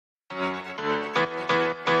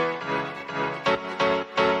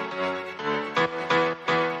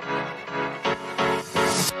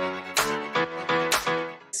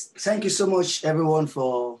Thank you so much, everyone,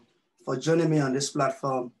 for joining me on this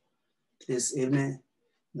platform this evening.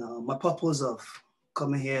 Now, my purpose of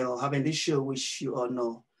coming here or having this show, which you all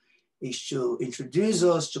know, is to introduce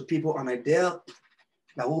us to people an idea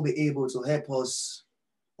that will be able to help us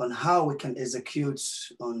on how we can execute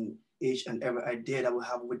on each and every idea that we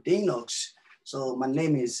have within us. So my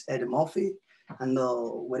name is Eddie Murphy, and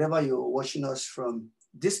wherever you're watching us from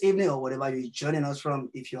this evening or whatever you're joining us from,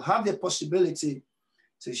 if you have the possibility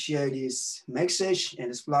to share this message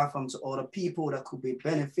and this platform to other people that could be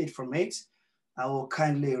benefit from it, I will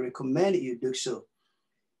kindly recommend you do so.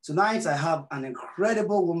 Tonight, I have an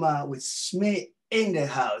incredible woman with me in the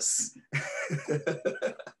house.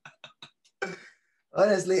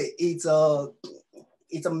 Honestly, it's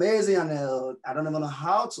amazing, and I don't even know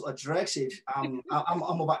how to address it. I'm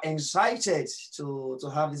about excited to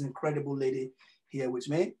have this incredible lady here with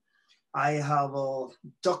me. I have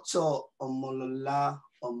Dr. Omolola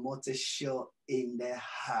Omotosho in the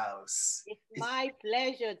house. It's my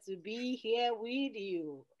pleasure to be here with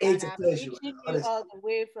you. It's And a I'm pleasure. reaching you Honestly, all the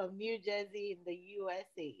way from New Jersey in the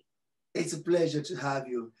USA. it's a pleasure to have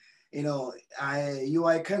you. You know, you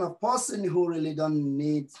are a kind of person who really don't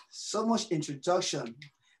need so much introduction.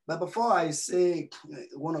 But before I say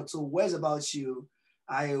one or two words about you,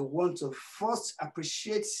 I want to first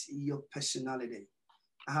appreciate your personality.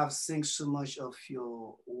 I have seen so much of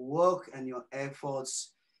your work and your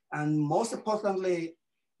efforts, and most importantly,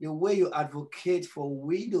 the way you advocate for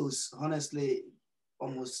widows, honestly,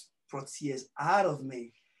 almost brought tears out of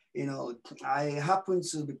me. You know, I happen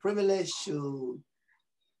to be privileged to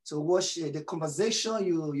watch the conversation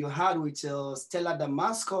you had with Stella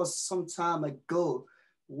Damascus some time ago,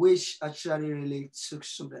 which actually really took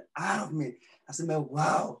something out of me. I said, man,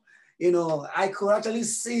 wow, you know, I could actually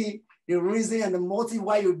see the reason and the motive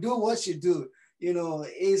why you do what you do. You know,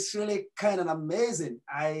 it's really kind of amazing.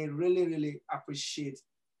 I really, really appreciate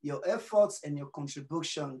your efforts and your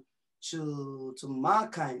contribution to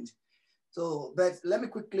mankind. So, but let me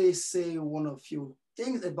quickly say one of few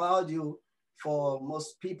things about you for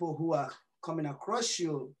most people who are coming across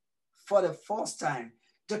you for the first time.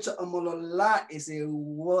 Dr. Omolola is a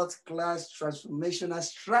world-class transformational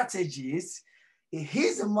strategist. He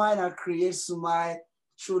is the mind that creates smile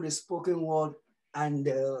through the spoken word and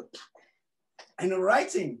in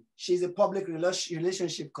writing. She's a public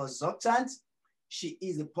relationship consultant. She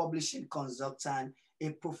is a publishing consultant, a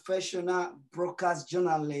professional broadcast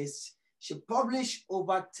journalist. She published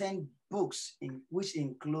over 10 books, which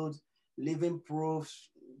include Living Proof,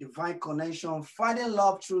 Divine Connection, Finding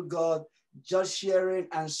Love Through God, Just Sharing,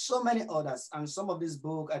 and so many others. And some of this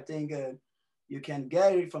book, I think you can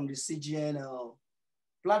get it from the CGN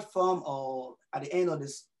platform, or at the end of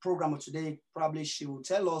this program of today, probably she will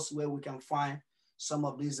tell us where we can find some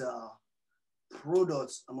of these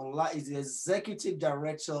products. Amola is the executive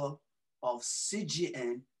director of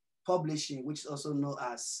CGN Publishing, which is also known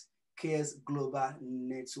as Cares Global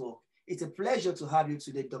Network. It's a pleasure to have you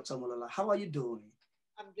today, Dr. Molola. How are you doing?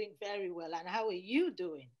 I'm doing very well. And how are you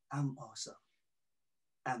doing? I'm awesome.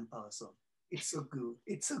 I'm awesome. It's so good.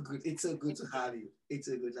 It's so good. It's so good to have you. It's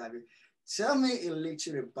so good to have you. Tell me a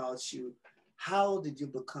little about you. How did you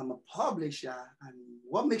become a publisher and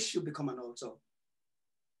what makes you become an author?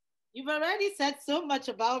 You've already said so much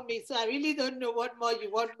about me, so I really don't know what more you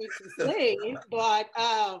want me to say. But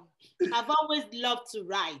I've always loved to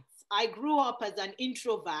write. I grew up as an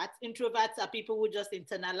introvert. Introverts are people who just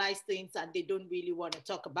internalize things and they don't really want to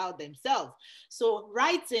talk about themselves. So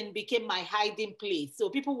writing became my hiding place. So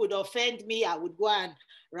people would offend me. I would go and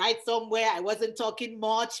write somewhere. I wasn't talking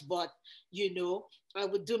much, but I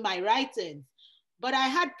would do my writing. But I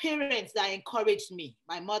had parents that encouraged me.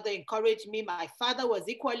 My mother encouraged me. My father was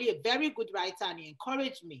equally a very good writer and he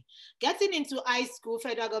encouraged me. Getting into high school,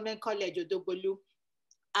 Federal Government College, Odogbolu,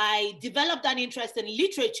 I developed an interest in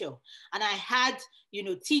literature and I had,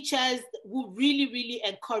 teachers who really, really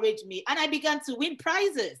encouraged me and I began to win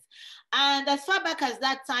prizes. And as far back as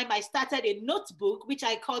that time, I started a notebook, which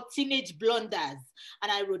I called Teenage Blunders. And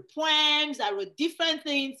I wrote poems, I wrote different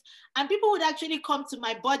things. And people would actually come to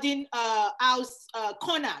my boarding house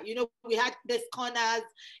corner. We had these corners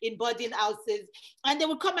in boarding houses and they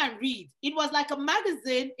would come and read. It was like a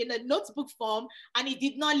magazine in a notebook form and it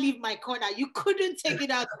did not leave my corner. You couldn't take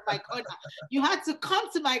it out of my corner. You had to come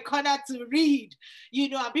to my corner to read,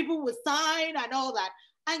 and people would sign and all that.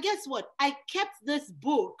 And guess what? I kept this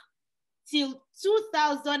book till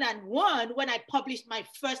 2001 when I published my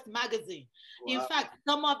first magazine. Wow. In fact,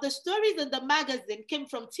 some of the stories in the magazine came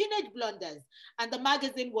from Teenage Blunders, and the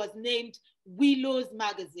magazine was named Willows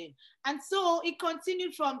Magazine. And so it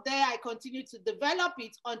continued from there. I continued to develop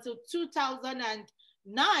it until 2000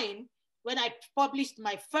 2009 when I published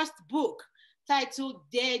my first book titled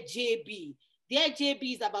Dear JB. Dear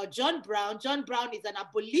JB is about John Brown. John Brown is an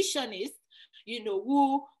abolitionist,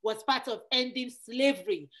 who was part of ending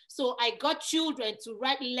slavery. So I got children to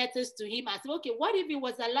write letters to him. I said, okay, what if he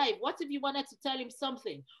was alive? What if you wanted to tell him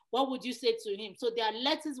something? What would you say to him? So their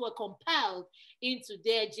letters were compiled into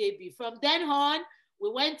Dear JB. From then on,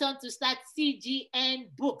 we went on to start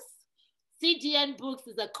CGN Books. CGN Books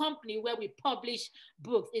is a company where we publish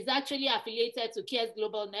books. It's actually affiliated to Cares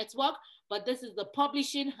Global Network, but this is the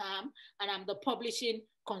publishing arm, and I'm the publishing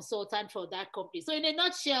consultant for that company. So in a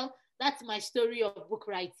nutshell, that's my story of book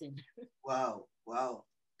writing. Wow, wow.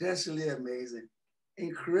 That's really amazing.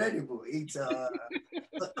 Incredible. It's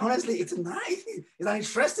honestly, it's nice. It's an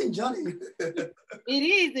interesting journey.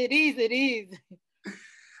 It is.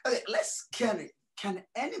 Okay, can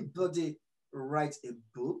anybody write a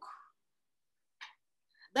book?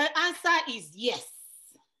 The answer is yes.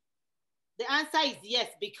 The answer is yes,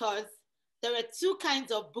 because there are two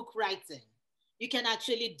kinds of book writing. You can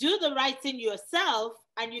actually do the writing yourself,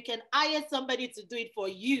 and you can hire somebody to do it for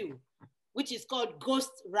you, which is called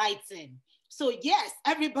ghost writing. So yes,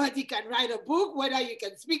 everybody can write a book, whether you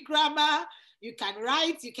can speak grammar, you can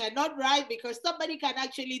write, you cannot write, because somebody can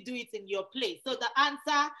actually do it in your place. So the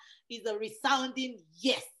answer is a resounding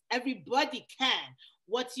yes, everybody can.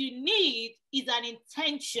 What you need is an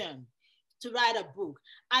intention to write a book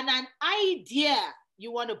and an idea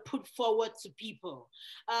you want to put forward to people.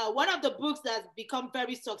 One of the books that's become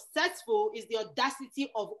very successful is The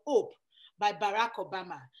Audacity of Hope by Barack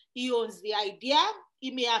Obama. He owns the idea.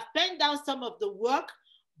 He may have penned down some of the work,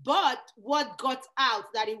 but what got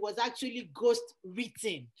out that it was actually ghost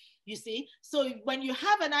written. You see, so when you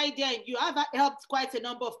have an idea, and you have helped quite a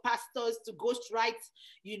number of pastors to ghostwrite,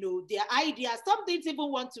 their ideas. Some didn't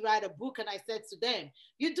even want to write a book, and I said to them,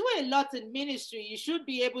 you do a lot in ministry. You should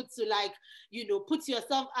be able to put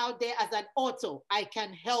yourself out there as an author. I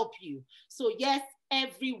can help you. So yes,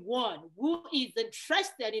 everyone who is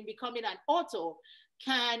interested in becoming an author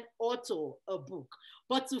can author a book.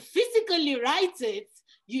 But to physically write it,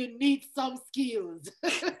 you need some skills.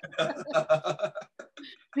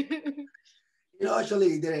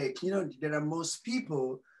 Actually, there are most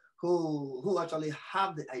people who actually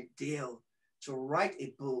have the idea to write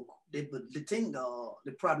a book. They think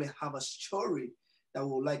they probably have a story that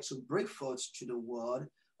would like to break forth to the world,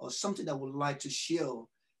 or something that would like to share.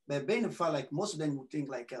 But being the fact, like most of them would think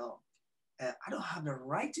like, I don't have the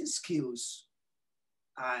writing skills.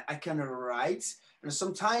 I cannot write. And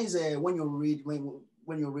sometimes when you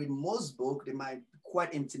read most books, they might be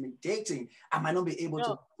quite intimidating. I might not be able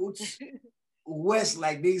to put words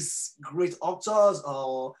like these great authors,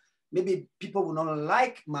 or maybe people will not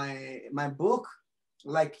like my book,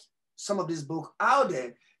 like some of these books out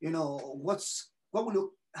there. What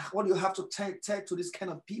do you have to tell to this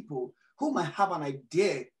kind of people who might have an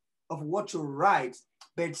idea of what to write,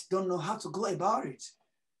 but don't know how to go about it?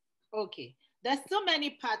 Okay. There's so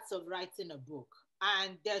many parts of writing a book,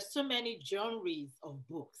 and there's so many genres of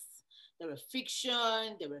books. There are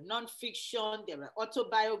fiction, there are non-fiction, there are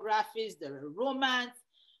autobiographies, there are romance.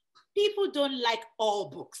 People don't like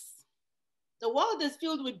all books. The world is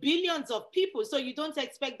filled with billions of people, so you don't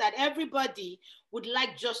expect that everybody would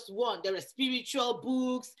like just one. There are spiritual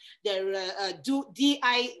books, there are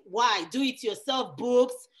DIY, do-it-yourself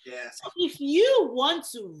books. Yes. So if you want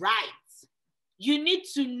to write, you need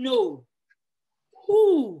to know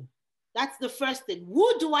who. That's the first thing.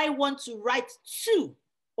 Who do I want to write to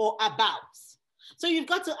or about? So you've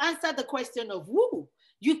got to answer the question of who.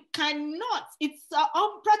 You cannot, it's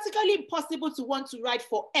practically impossible to want to write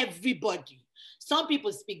for everybody. Some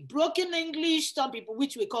people speak broken English, some people,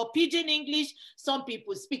 which we call pidgin English, some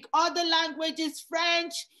people speak other languages,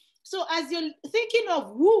 French. So as you're thinking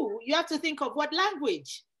of who, you have to think of what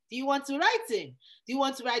language do you want to write in? Do you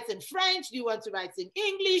want to write in French? Do you want to write in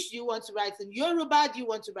English? Do you want to write in Yoruba? Do you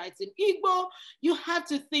want to write in Igbo? You have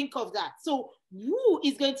to think of that. So who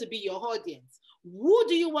is going to be your audience? Who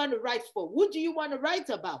do you want to write for? Who do you want to write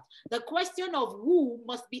about? The question of who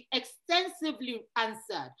must be extensively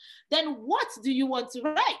answered. Then what do you want to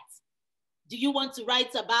write? Do you want to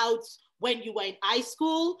write about when you were in high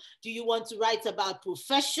school? Do you want to write about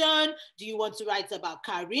profession? Do you want to write about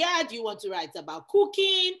career? Do you want to write about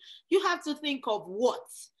cooking? You have to think of what.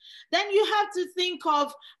 Then you have to think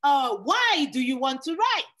of why do you want to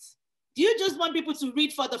write? Do you just want people to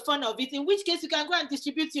read for the fun of it? In which case you can go and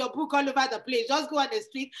distribute your book all over the place. Just go on the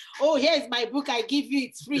street. Oh, here's my book. I give you.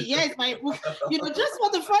 It's free. Here's my book. Just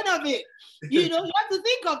for the fun of it. You know, you have to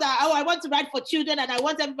think of that. Oh, I want to write for children and I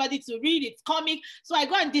want everybody to read it, comic. So I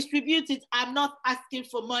go and distribute it. I'm not asking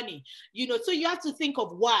for money, you know. So you have to think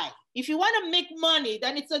of why. If you want to make money,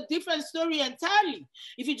 then it's a different story entirely.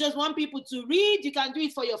 If you just want people to read, you can do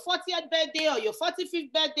it for your 40th birthday or your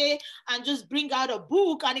 45th birthday and just bring out a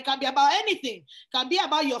book, and it can be about anything. It can be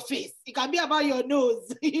about your face. It can be about your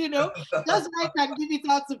nose, you know. Just write and give it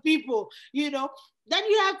out to people, you know. Then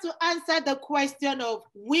you have to answer the question of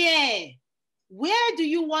where. Where do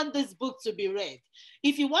you want this book to be read?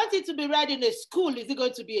 If you want it to be read in a school, is it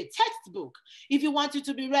going to be a textbook? If you want it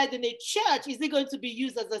to be read in a church, is it going to be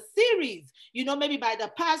used as a series? You know, maybe by the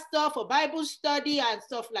pastor for Bible study and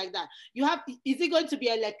stuff like that. Is it going to be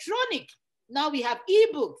electronic? Now we have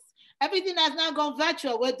ebooks. Everything has now gone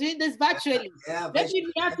virtual. We're doing this virtually. Yeah, maybe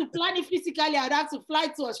if you have to plan it physically, I'd have to fly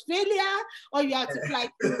to Australia, or you have to fly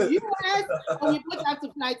to the US, or you both have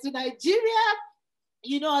to fly to Nigeria,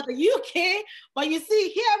 you know, the UK. But you see,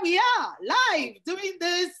 here we are live doing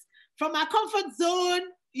this from our comfort zone,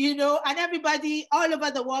 you know, and everybody all over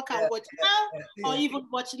the world can watch now or even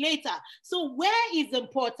watch later. So where is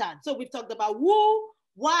important? So we've talked about who,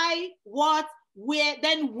 why, what, where,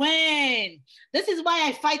 then when. This is why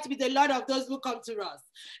I fight with a lot of those who come to us.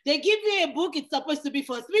 They give you a book, it's supposed to be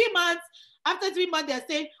for 3 months. After 3 months, they're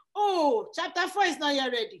saying, oh, chapter 4 is not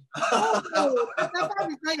yet ready. Oh, chapter 5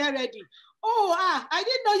 is not yet ready. Oh, I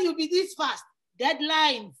didn't know you'd be this fast.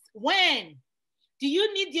 Deadlines. When? Do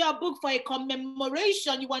you need your book for a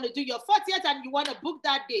commemoration? You want to do your 40th and you want a book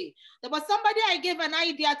that day. There was somebody I gave an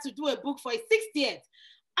idea to do a book for a 60th.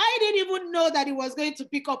 I didn't even know that he was going to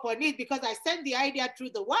pick up on it because I sent the idea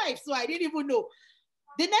through the wife. So I didn't even know.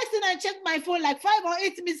 The next thing I checked my phone, like 5 or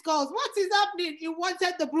 8 missed calls. What is happening? He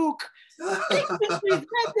wanted the book. 6 weeks,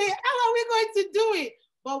 birthday. How are we going to do it?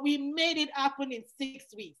 But we made it happen in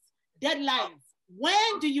 6 weeks. Deadlines.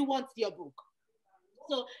 When do you want your book?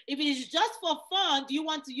 So if it is just for fun, do you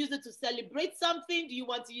want to use it to celebrate something? Do you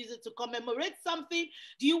want to use it to commemorate something?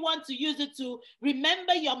 Do you want to use it to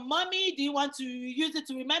remember your mommy? Do you want to use it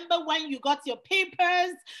to remember when you got your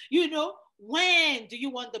papers? You know, when do you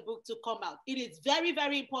want the book to come out? It is very,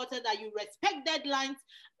 very important that you respect deadlines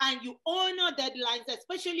and you honor deadlines,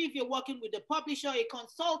 especially if you're working with a publisher or a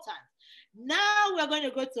consultant. Now we're going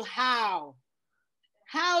to go to how.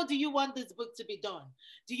 How do you want this book to be done?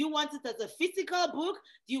 Do you want it as a physical book?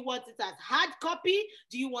 Do you want it as hard copy?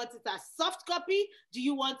 Do you want it as soft copy? Do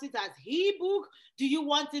you want it as e-book? Do you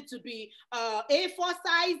want it to be A4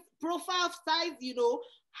 size, profile size? You know,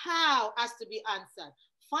 how has to be answered.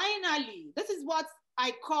 Finally, this is what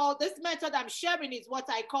I call, this method I'm sharing is what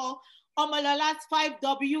I call Omalola's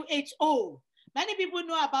 5WHO. Many people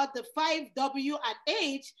know about the 5W and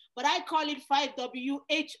H, but I call it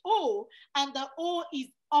 5WHO, and the O is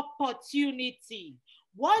opportunity.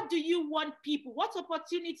 What do you want people, what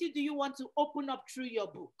opportunity do you want to open up through your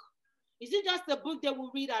book? Is it just a book they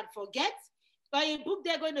will read and forget? Or a book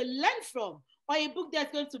they're going to learn from? Or a book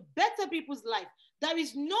that's going to better people's life? There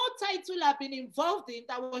is no title I've been involved in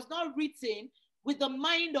that was not written with the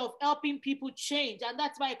mind of helping people change. And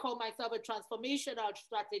that's why I call myself a transformational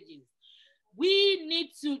strategist. We need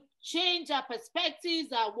to change our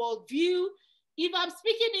perspectives, our worldview. If I'm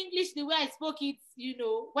speaking English the way I spoke it, you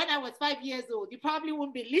know, when I was 5 years old, you probably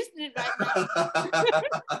won't be listening right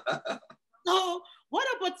now. So what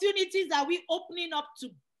opportunities are we opening up to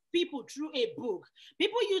people through a book?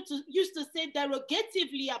 People used to say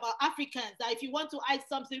derogatively about Africans that if you want to hide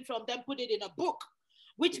something from them, put it in a book,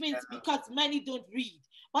 which means because many don't read.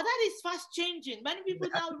 But that is fast changing. Many people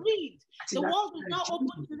now read. The world is now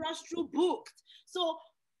open to us through books. So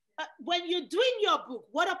when you're doing your book,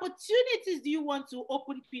 what opportunities do you want to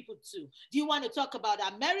open people to? Do you want to talk about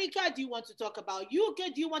America? Do you want to talk about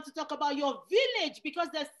UK? Do you want to talk about your village? Because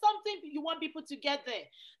there's something you want people to get there.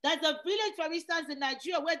 There's a village, for instance, in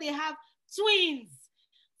Nigeria where they have twins.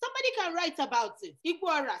 Somebody can write about it.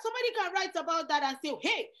 Iguara. Somebody can write about that and say,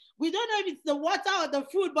 hey, we don't know if it's the water or the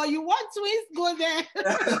food, but you want twins, go there.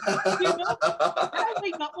 You know? That's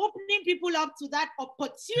when you're opening people up to that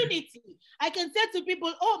opportunity. I can say to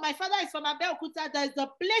people, oh, my father is from Abeokuta. There's a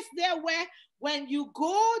place there where when you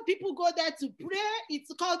go, people go there to pray.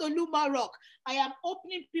 It's called Oluma Rock. I am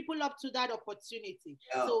opening people up to that opportunity.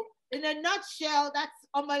 Yeah. So in a nutshell, that's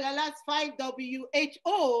Omalola's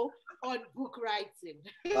 5WHO on book writing.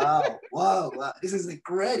 Wow. This is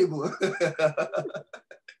incredible.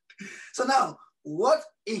 So now, what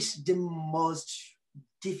is the most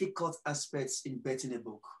difficult aspects in betting a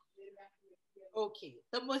book? Okay,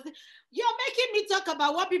 you're making me talk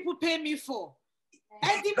about what people pay me for.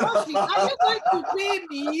 And the most is, are you going to pay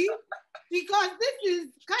me? Because this is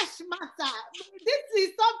cash matter. This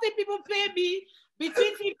is something people pay me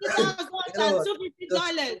between $50,000 and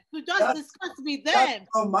 $250 to just discuss with them.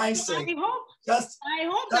 So I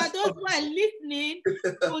hope that those who are listening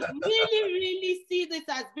would really, really see this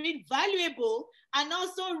as being valuable and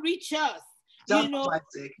also reach us, to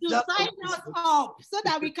sign us up so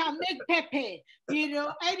that we can make Pepe,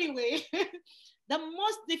 Anyway, the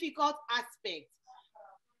most difficult aspect,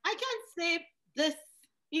 I can't say this,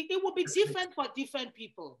 it will be different for different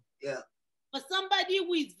people. Yeah. For somebody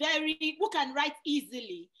who can write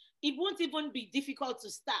easily, it won't even be difficult to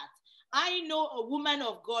start. I know a woman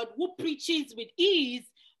of God who preaches with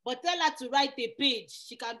ease, but tell her to write a page,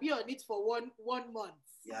 she can be on it for one month.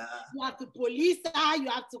 Yeah. You have to police her, you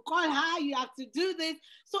have to call her, you have to do this.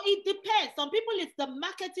 So it depends. Some people, it's the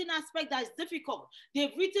marketing aspect that is difficult.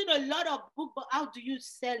 They've written a lot of books, but how do you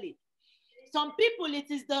sell it? Some people,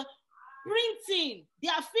 it is the printing. They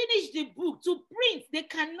have finished the book. To print, they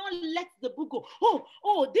cannot let the book go.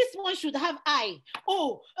 Oh, this one should have eye.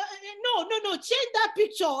 No, change that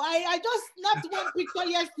picture. I just snapped one picture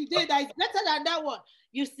yesterday that is better than that one.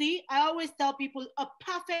 You see, I always tell people a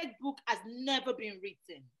perfect book has never been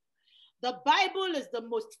written. The Bible is the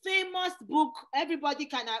most famous book.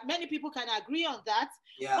 Many people can agree on that,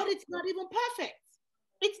 but it's not even perfect.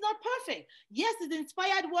 It's not perfect. Yes, it's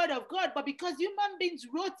inspired word of God, but because human beings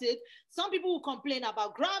wrote it, some people will complain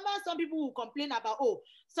about grammar. Some people will complain about,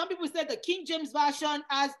 some people said the King James Version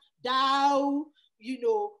as thou,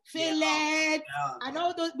 faileth, and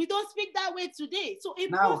all those. We don't speak that way today. So a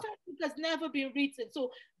perfect book has never been written.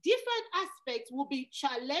 So different aspects will be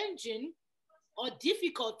challenging or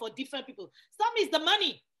difficult for different people. Some is the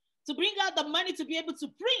money, to bring out the money to be able to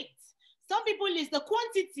print. Some people is the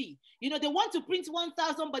quantity. They want to print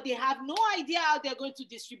 1,000, but they have no idea how they're going to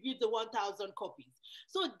distribute the 1,000 copies.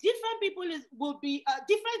 So different people will be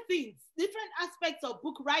different things. Different aspects of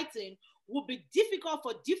book writing will be difficult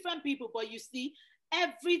for different people. But you see,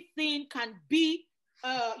 everything can be,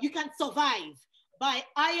 you can survive by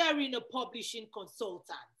hiring a publishing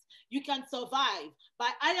consultant. You can survive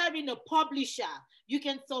by hiring a publisher. You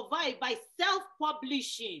can survive by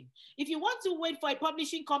self-publishing. If you want to wait for a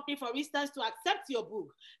publishing company, for instance, to accept your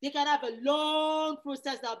book, they can have a long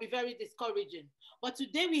process that will be very discouraging. But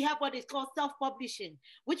today we have what is called self-publishing,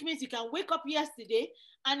 which means you can wake up yesterday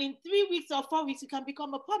and in 3 weeks or 4 weeks, you can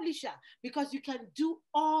become a publisher because you can do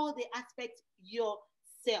all the aspects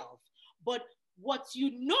yourself. But what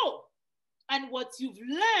you know and what you've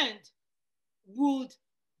learned would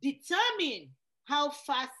determine how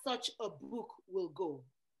fast such a book will go.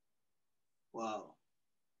 Wow.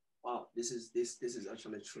 This is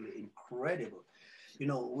actually truly incredible.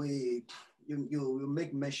 You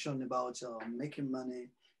make mention about making money.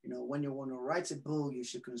 When you want to write a book, you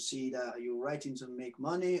should consider, are you writing to make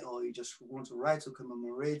money, or you just want to write to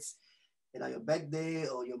commemorate either your birthday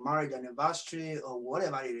or your marriage anniversary or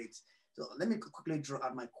whatever it is. So let me quickly draw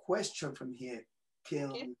out my question from here.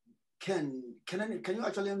 Can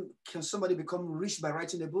somebody become rich by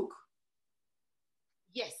writing a book?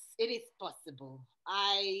 Yes, it is possible.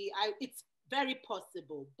 It's very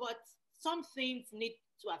possible, but some things need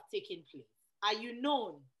to have taken place. Are you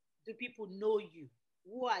known? Do people know you?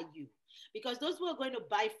 Who are you? Because those who are going to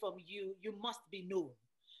buy from you, you must be known.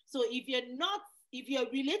 So if you're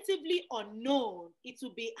relatively unknown, it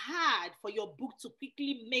will be hard for your book to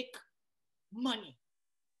quickly make money.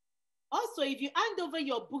 Also, if you hand over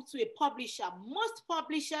your book to a publisher, most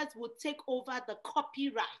publishers will take over the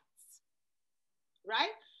copyrights, right?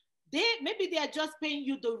 Maybe they are just paying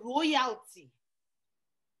you the royalty.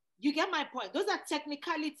 You get my point? Those are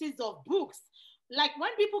technicalities of books. Like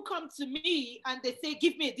when people come to me and they say,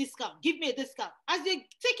 give me a discount, give me a discount. As you're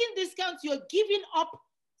taking discounts, you're giving up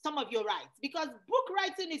some of your rights, because book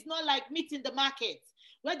writing is not like meat in the market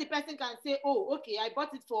where the person can say, oh, okay, I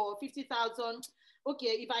bought it for 50,000. Okay,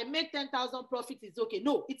 if I make 10,000 profit, it's okay.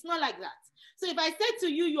 No, it's not like that. So if I say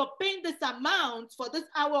to you, you're paying this amount for this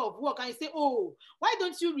hour of work, and you say, oh, why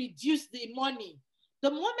don't you reduce the money?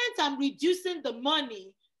 The moment I'm reducing the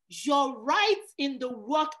money, your rights in the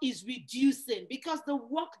work is reducing, because the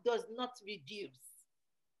work does not reduce.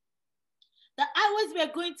 The hours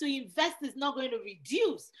we're going to invest is not going to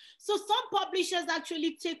reduce. So some publishers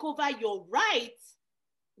actually take over your rights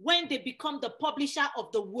when they become the publisher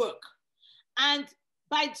of the work. And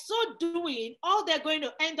by so doing, all they're going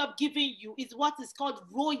to end up giving you is what is called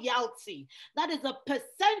royalty. That is a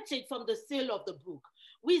percentage from the sale of the book.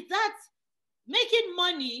 With that, making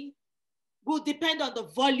money will depend on the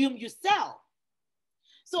volume you sell.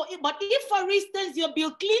 So, but if, for instance, you're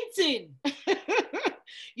Bill Clinton,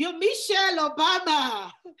 you're Michelle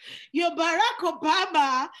Obama, you're Barack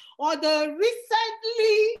Obama, or the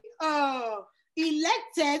recently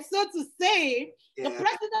elected, so to say, Yeah. the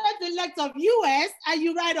president-elect of US, and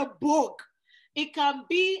you write a book. It can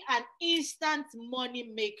be an instant money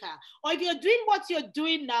maker. Or if you're doing what you're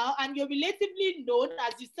doing now and you're relatively known,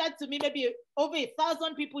 as you said to me, maybe over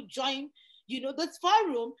 1,000 people join, this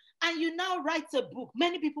forum, and you now write a book.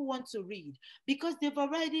 Many people want to read because they've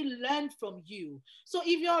already learned from you. So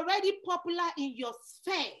if you're already popular in your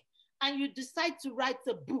sphere and you decide to write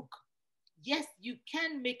a book, yes, you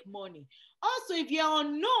can make money. Also, if you're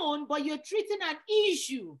unknown, but you're treating an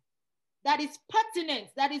issue that is pertinent,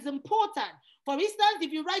 that is important. For instance,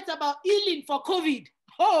 if you write about healing for COVID,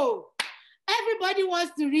 everybody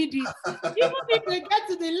wants to read it. Even if they get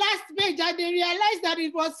to the last page and they realize that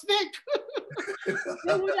it was fake,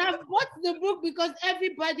 they would have bought the book because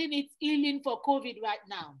everybody needs healing for COVID right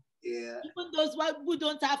now. Yeah. Even those who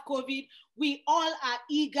don't have COVID, we all are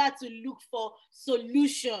eager to look for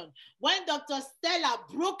solution. When Dr. Stella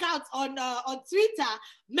broke out on Twitter,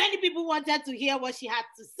 many people wanted to hear what she had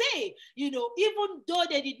to say, even though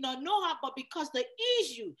they did not know her, but because the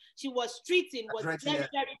issue she was treating was very,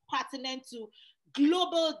 very pertinent to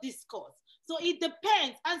global discourse. So it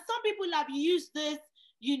depends. And some people have used this,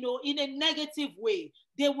 in a negative way.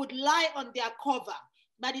 They would lie on their cover.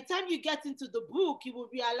 By the time you get into the book, you will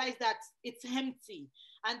realize that it's empty.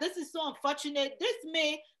 And this is so unfortunate.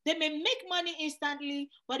 They may make money instantly,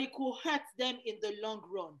 but it could hurt them in the long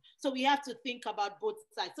run. So we have to think about both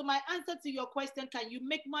sides. So my answer to your question, can you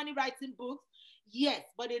make money writing books? Yes,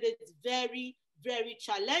 but it is very, very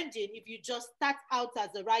challenging if you just start out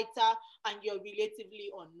as a writer and you're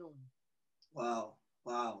relatively unknown. Wow.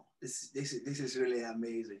 This is really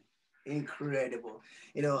amazing. Incredible.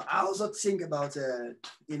 I also think about,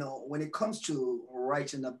 when it comes to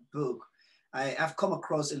writing a book, I've come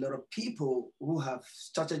across a lot of people who have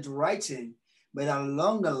started writing, but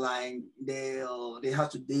along the line, they have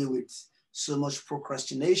to deal with so much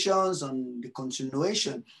procrastinations on the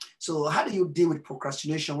continuation. So how do you deal with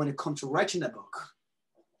procrastination when it comes to writing a book?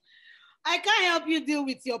 I can't help you deal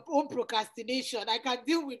with your own procrastination. I can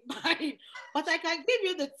deal with mine, but I can give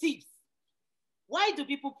you the tips. Why do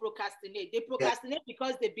people procrastinate? They procrastinate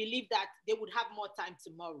because they believe that they would have more time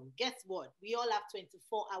tomorrow. Guess what? We all have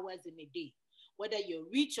 24 hours in a day. Whether you're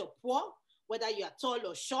rich or poor, whether you're tall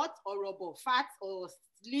or short, or rub or fat or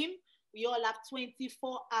slim, we all have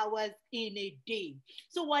 24 hours in a day.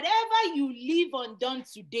 So whatever you leave undone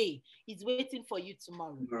today is waiting for you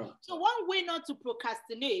tomorrow. So one way not to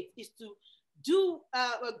procrastinate is to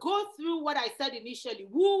go through what I said initially: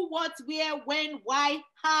 who, what, where, when, why,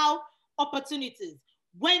 how, opportunities.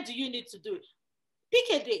 When do you need to do it?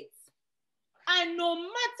 Pick a date. And no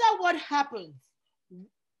matter what happens,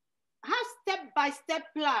 have step-by-step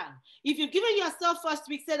plan. If you've given yourself first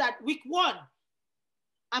week, say that week 1,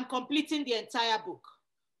 I'm completing the entire book.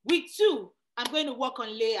 Week 2, I'm going to work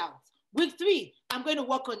on layout. Week 3, I'm going to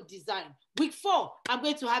work on design. Week 4, I'm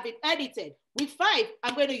going to have it edited. Week 5,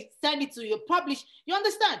 I'm going to send it to your publisher. You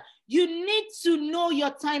understand? You need to know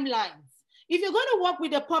your timelines. If you're going to work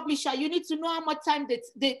with a publisher, you need to know how much time they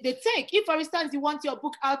take. If, for instance, you want your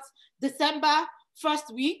book out December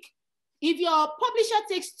 1st week, if your publisher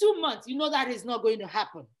takes 2 months, you know that is not going to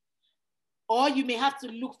happen. Or you may have to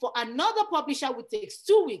look for another publisher who takes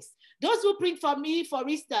 2 weeks. Those who print for me, for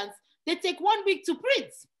instance, they take 1 week to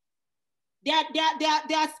print. Their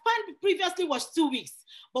span previously was 2 weeks.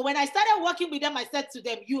 But when I started working with them, I said to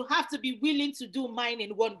them, you have to be willing to do mine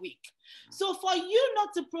in 1 week. So for you not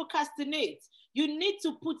to procrastinate, you need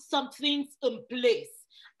to put some things in place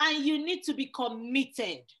and you need to be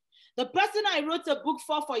committed. The person I wrote a book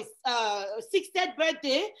for his 60th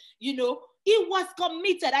birthday, he was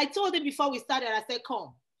committed. I told him before we started, I said,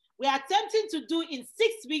 come, we are attempting to do in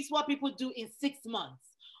 6 weeks what people do in 6 months.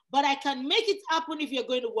 But I can make it happen if you're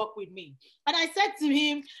going to work with me. And I said to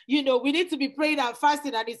him, we need to be praying and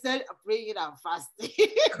fasting. And he said, praying and fasting.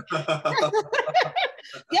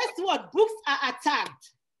 Guess what? Books are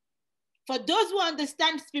attacked. For those who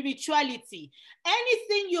understand spirituality,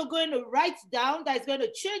 anything you're going to write down that is going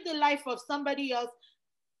to change the life of somebody else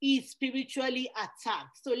is spiritually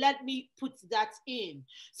attacked. So let me put that in.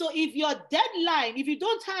 So if your deadline, if you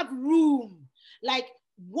don't have room, like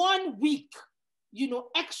 1 week,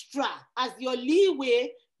 extra as your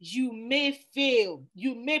leeway, you may fail.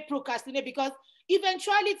 You may procrastinate because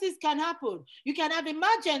eventualities can happen. You can have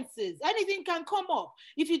emergencies. Anything can come up.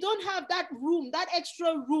 If you don't have that room, that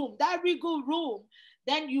extra room, that wiggle room,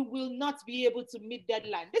 then you will not be able to meet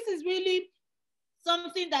deadline. This is really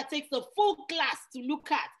something that takes a full class to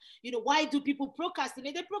look at. Why do people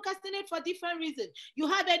procrastinate? They procrastinate for different reasons. You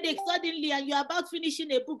have a headache suddenly and you're about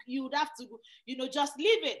finishing a book, you would have to, just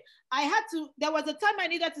leave it. There was a time I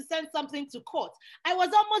needed to send something to court. I was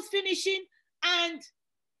almost finishing and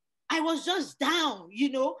I was just down,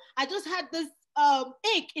 I just had this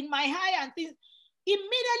ache in my eye and things.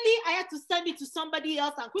 Immediately, I had to send it to somebody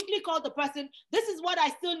else and quickly call the person. This is what I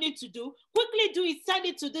still need to do. Quickly do it, send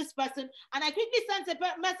it to this person. And I quickly sent a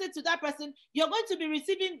message to that person. You're going to be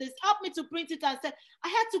receiving this. Help me to print it and send. I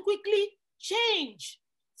had to quickly change.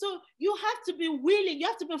 So you have to be willing. You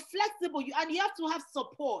have to be flexible. And you have to have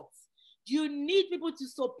support. You need people to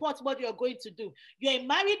support what you're going to do. You're a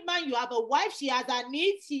married man, you have a wife, she has her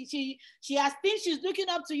needs, she has things she's looking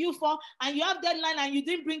up to you for, and you have deadline and you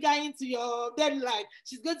didn't bring her into your deadline.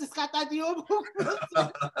 She's going to scatter the whole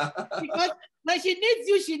because when she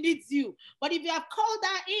needs you. But if you have called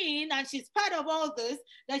her in and she's part of all this,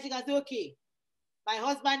 then she can say, okay, my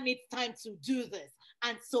husband needs time to do this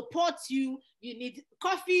and support you. You need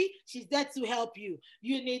coffee, she's there to help you.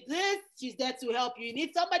 You need this, she's there to help you. You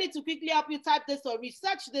need somebody to quickly help you type this or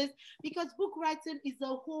research this, because book writing is a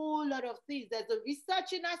whole lot of things. There's a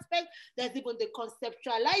researching aspect, there's even the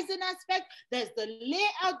conceptualizing aspect, there's the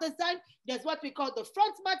layout design, there's what we call the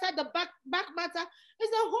front matter, the back matter.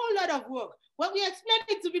 It's a whole lot of work. When we explain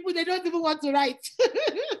it to people, they don't even want to write.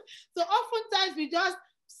 So oftentimes we just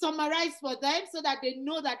summarize for them so that they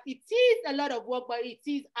know that it is a lot of work, but it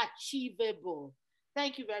is achievable.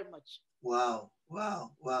 Thank you very much. Wow.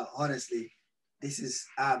 Honestly, this is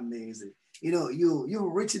amazing.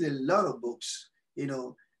 You've written a lot of books.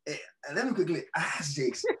 Let me quickly ask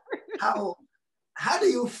Jakes, how do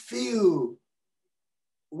you feel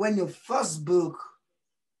when your first book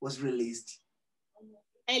was released?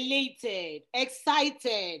 Elated,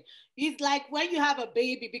 excited. It's like when you have a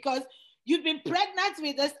baby, because you've been pregnant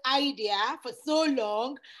with this idea for so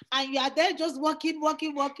long, and you are there just working,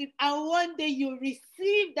 and one day you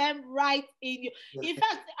receive them right in you. In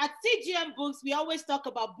fact, at CGM Books, we always talk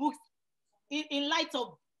about books in light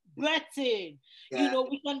of birthing. Yeah.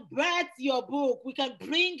 We can birth your book, we can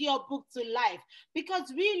bring your book to life, because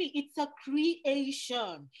really it's a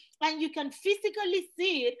creation, and you can physically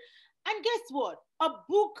see it. And guess what? A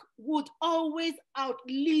book would always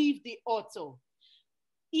outlive the author.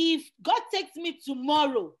 If God takes me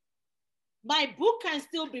tomorrow, my book can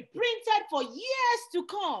still be printed for years to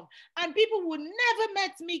come, and people who never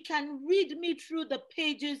met me can read me through the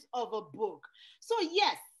pages of a book. So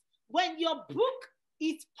yes, when your book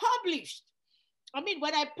is published,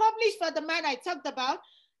 when I published for the man I talked about,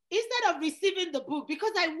 instead of receiving the book,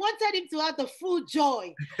 because I wanted him to have the full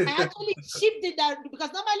joy, I actually shipped it down,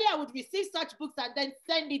 because normally I would receive such books and then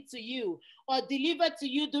send it to you or deliver to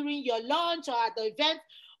you during your lunch or at the event.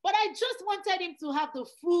 But I just wanted him to have the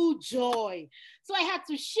full joy. So I had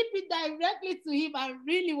to ship it directly to him. And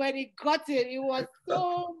really, when he got it, it was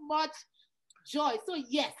so much joy. So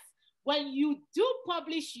yes, when you do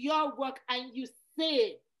publish your work and you say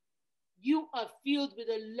it, you are filled with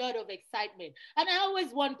a lot of excitement. And I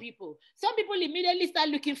always warn people. Some people immediately start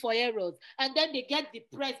looking for heroes, and then they get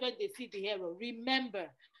depressed when they see the hero. Remember,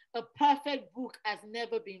 a perfect book has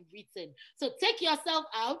never been written. So take yourself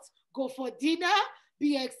out, go for dinner,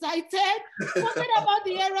 be excited. Forget about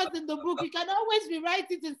the errors in the book. You can always rewrite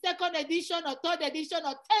it in 2nd edition or 3rd edition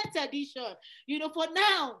or 10th edition. For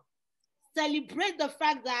now, celebrate the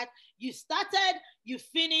fact that you started, you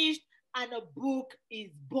finished, and a book is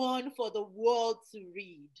born for the world to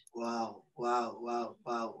read. Wow.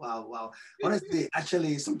 Honestly,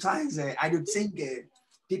 actually, sometimes I do think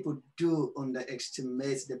people do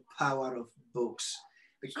underestimate the power of books.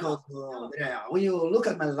 Because when you look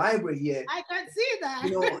at my library here, I can see that.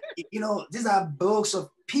 These are books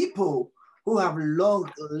of people who have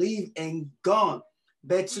long lived and gone.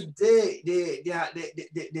 But today,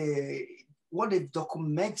 what they've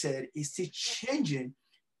documented is still changing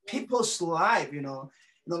people's life.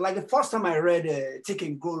 Like the first time I read Think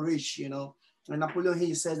and Grow Rich, and Napoleon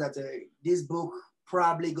Hill says that this book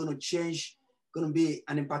probably going to be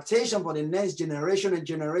an impartation for the next generation and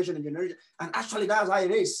generation and generation. And actually, that's how it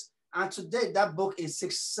is. And today, that book is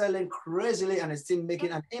selling crazily and it's still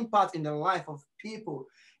making an impact in the life of people.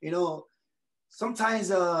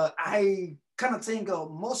 Sometimes I kind of think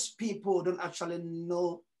most people don't actually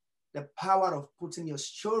know the power of putting your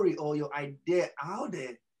story or your idea out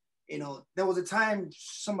there. There was a time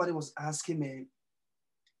somebody was asking me,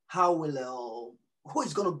 who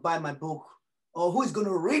is going to buy my book, or who is going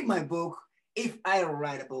to read my book if I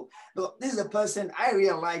write a book? But this is a person I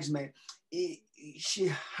realized, man,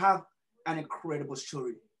 she have an incredible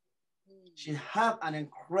story. She have an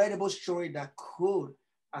incredible story that could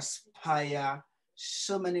aspire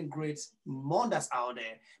so many great mothers out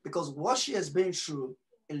there because what she has been through,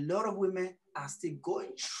 a lot of women are still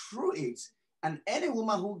going through it. And any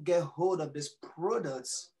woman who get hold of these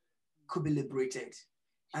products could be liberated.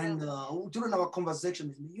 Sure. And during our conversation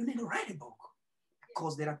with me, you need to write a book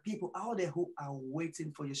because there are people out there who are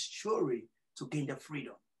waiting for your story to gain their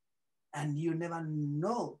freedom. And you never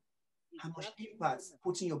know how much impact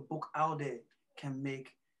putting your book out there can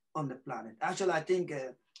make on the planet. Actually, I think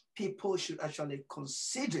people should actually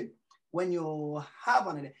consider when you have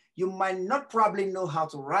an idea. You might not probably know how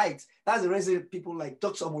to write. That's the reason people like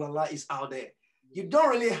Dr. Mulala is out there. You don't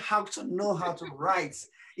really have to know how to write,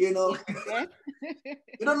 you know.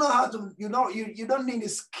 You don't know how to, you don't need the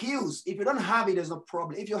skills. If you don't have it, there's no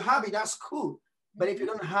problem. If you have it, that's cool. But if you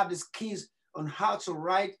don't have the skills on how to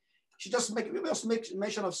write, you just make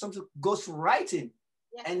mention of something ghost writing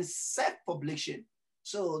and self-publishing.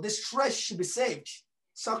 So this stress should be saved.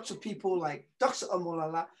 Talk to people like Dr.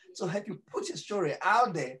 Amolala to help you put your story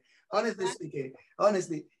out there. Honestly speaking,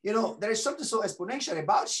 honestly, there is something so exponential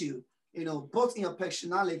about you, both in your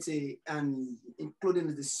personality and including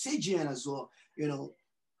the CGN as well.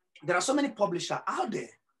 There are so many publishers out there,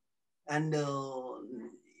 and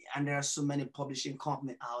there are so many publishing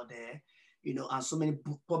companies out there, and so many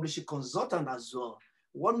publishing consultants as well.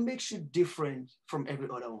 What makes you different from every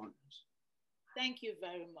other one? Thank you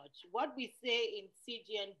very much. What we say in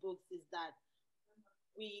CGN Books is that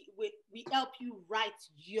we help you write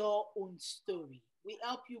your own story. We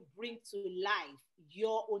help you bring to life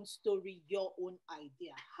your own story, your own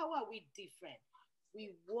idea. How are we different?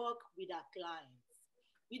 We work with our clients.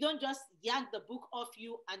 We don't just yank the book off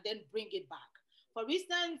you and then bring it back. For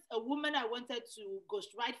instance, a woman I wanted to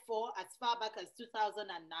ghostwrite for as far back as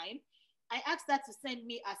 2009, I asked her to send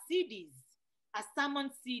me a CDs, a sermon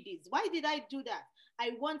CDs. Why did I do that?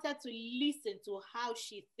 I wanted to listen to how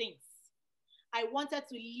she thinks. I wanted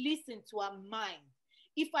to listen to her mind.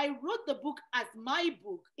 If I wrote the book as my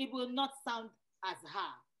book, it will not sound as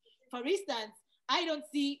her. For instance, I don't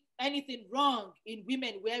see anything wrong in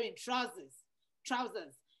women wearing trousers.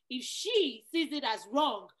 If she sees it as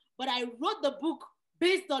wrong, but I wrote the book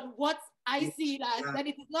based on what I see it as, then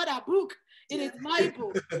it is not a book, it is my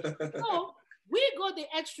book. So we go the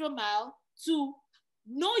extra mile to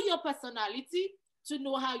know your personality, to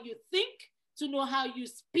know how you think, to know how you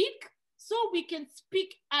speak, so we can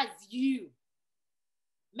speak as you.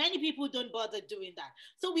 Many people don't bother doing that.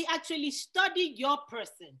 So we actually study your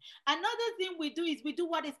person. Another thing we do is we do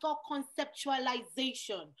what is called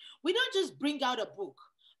conceptualization. We don't just bring out a book.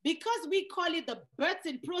 Because we call it the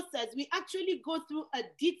birthing process, we actually go through a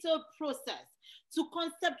detailed process to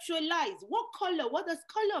conceptualize what does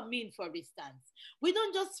color mean, for instance. We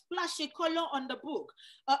don't just splash a color on the book.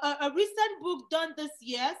 A recent book done this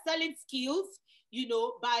year, Selling Skills,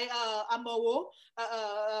 by Amowo,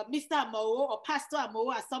 Mr. Amowo, or Pastor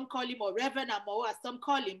Amowo, as some call him, or Reverend Amowo, as some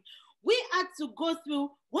call him. We had to go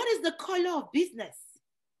through what is the color of business?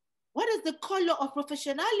 What is the color of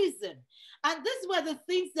professionalism? And these were the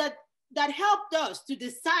things that helped us to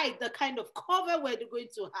decide the kind of cover we're going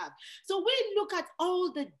to have. So we look at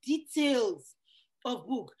all the details of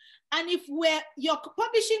book. And if we're your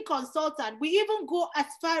publishing consultant, we even go as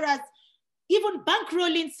far as even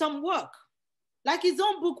bankrolling some work. Like his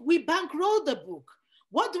own book, we bankroll the book.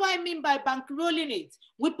 What do I mean by bankrolling it?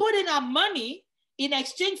 We put in our money in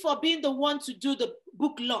exchange for being the one to do the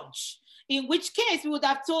book launch. In which case, we would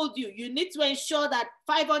have told you, you need to ensure that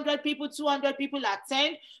 500 people, 200 people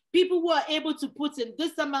attend, people who are able to put in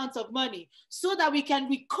this amount of money so that we can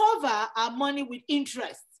recover our money with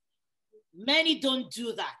interest. Many don't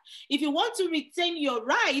do that. If you want to retain your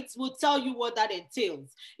rights, we'll tell you what that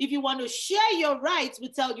entails. If you want to share your rights,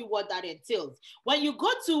 we'll tell you what that entails. When you go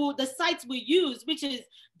to the site we use, which is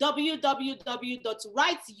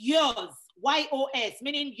www.writeyours, Y-O-S,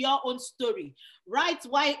 meaning your own story,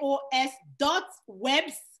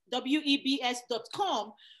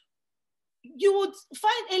 writeyos.webs.com, you would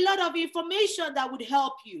find a lot of information that would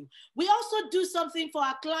help you. We also do something for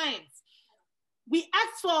our clients. We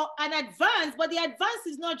ask for an advance, but the advance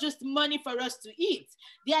is not just money for us to eat.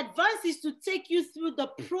 The advance is to take you through the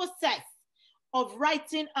process of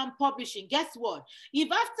writing and publishing. Guess what?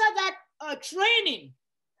 If after that training,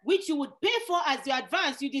 which you would pay for as your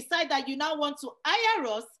advance, you decide that you now want to hire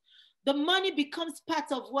us, the money becomes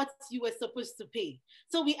part of what you were supposed to pay.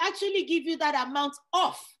 So we actually give you that amount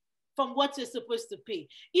off from what you're supposed to pay.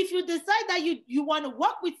 If you decide that you want to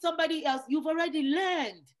work with somebody else, you've already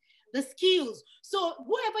learned the skills. So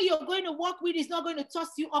whoever you're going to work with is not going to toss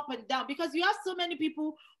you up and down, because you have so many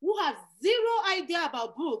people who have zero idea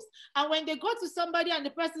about books. And when they go to somebody and the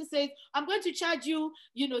person says, I'm going to charge you,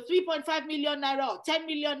 3.5 million naira or 10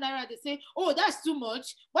 million naira, they say, oh, that's too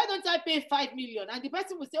much. Why don't I pay 5 million? And the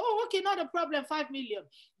person will say, oh, okay, not a problem, 5 million.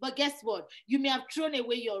 But guess what? You may have thrown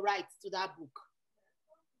away your rights to that book.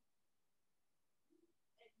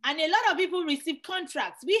 And a lot of people receive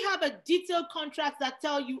contracts. We have a detailed contract that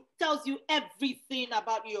tells you everything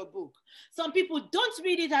about your book. Some people don't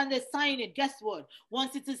read it and they sign it. Guess what?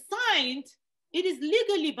 Once it is signed, it is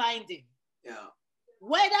legally binding. Yeah.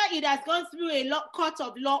 Whether it has gone through a court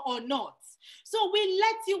of law or not. So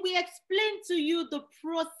we explain to you the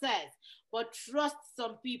process. But trust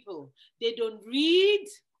some people, they don't read.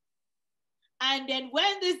 And then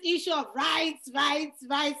when this issue of rights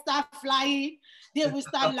start flying, they will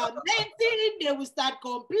start lamenting, they will start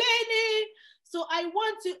complaining. So I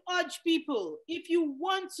want to urge people, if you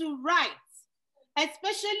want to write,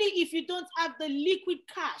 especially if you don't have the liquid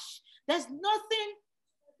cash, there's nothing.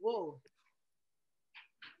 Whoa.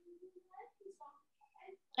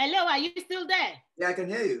 Hello, are you still there? Yeah, I can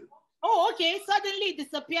hear you. Oh, okay. Suddenly it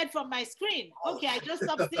disappeared from my screen. Okay, I just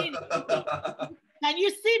stopped seeing it. Can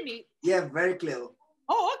you see me? Yeah, very clear.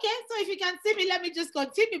 Oh, okay. So if you can see me, let me just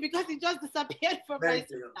continue because it just disappeared from my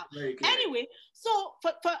screen now. Very clear. Anyway,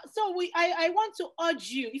 I want to urge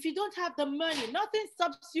you, if you don't have the money, nothing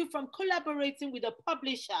stops you from collaborating with a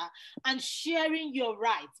publisher and sharing your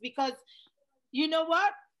rights. Because you know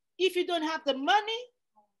what? If you don't have the money,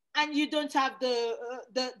 and you don't have the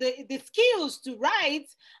skills to write,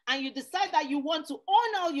 and you decide that you want to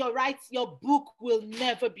own all your rights, your book will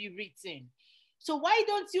never be written. So why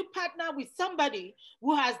don't you partner with somebody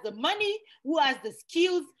who has the money, who has the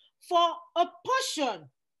skills for a portion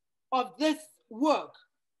of this work?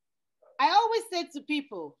 I always say to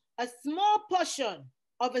people, a small portion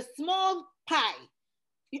of a small pie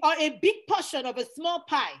or a big portion of a small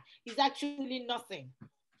pie is actually nothing,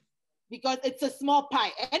 because it's a small pie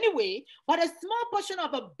anyway, but a small portion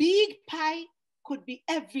of a big pie could be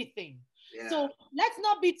everything. Yeah. So let's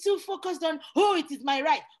not be too focused on, oh, it is my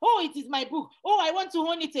right. Oh, it is my book. Oh, I want to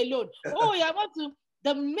own it alone. Oh, I want to.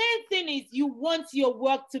 The main thing is you want your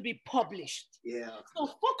work to be published. Yeah. So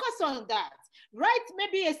focus on that. Write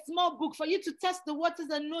maybe a small book for you to test the waters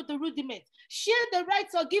and know the rudiments. Share the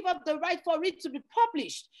rights or give up the right for it to be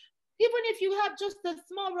published. Even if you have just a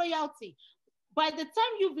small royalty. By the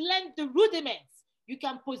time you've learned the rudiments, you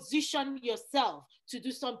can position yourself to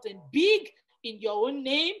do something big in your own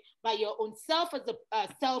name, by your own self as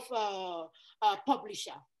a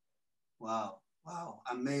publisher. Wow,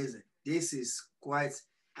 amazing. This is quite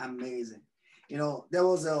amazing. There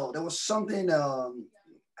was something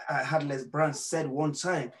Heartless Brand said one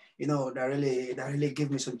time, that really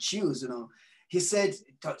gave me some chills. He said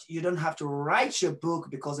you don't have to write your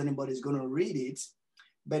book because anybody's going to read it.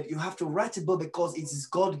 But you have to write a book because it is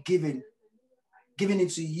God given it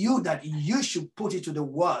to you, that you should put it to the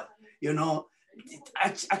world.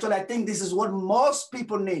 Actually, I think this is what most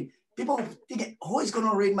people need. People think, who is going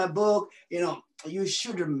to read my book? You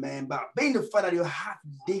should remember, being the fact that you have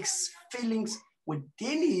these feelings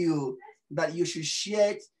within you, that you should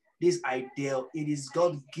share this ideal. It is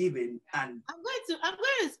God-given. And I'm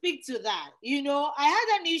going to speak to that. I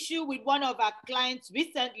had an issue with one of our clients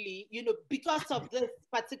recently, because of this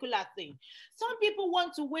particular thing. Some people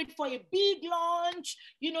want to wait for a big launch,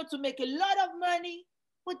 to make a lot of money.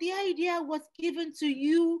 But the idea was given to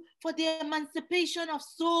you for the emancipation of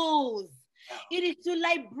souls. It is to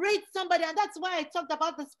liberate somebody. And that's why I talked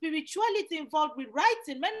about the spirituality involved with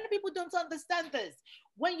writing. Many people don't understand this.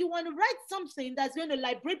 When you want to write something that's going to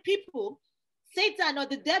liberate people, Satan or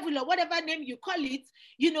the devil or whatever name you call it,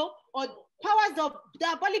 or powers of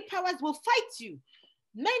diabolic powers will fight you.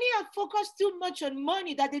 Many are focused too much on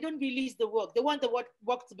money that they don't release the work. They want the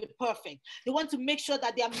work to be perfect. They want to make sure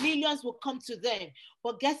that their millions will come to them.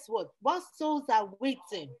 But guess what? While souls are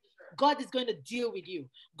waiting, God is going to deal with you.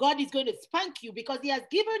 God is going to spank you because he has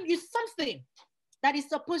given you something that is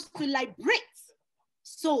supposed to liberate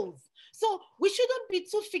souls. So we shouldn't be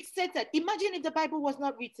too fixated. Imagine if the Bible was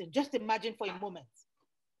not written. Just imagine for a moment.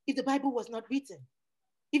 If the Bible was not written.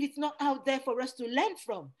 If it's not out there for us to learn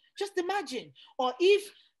from. Just imagine. Or if,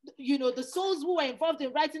 the souls who were involved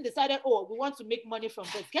in writing decided, oh, we want to make money from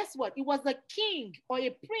this. Guess what? It was a king or a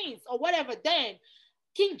prince or whatever then.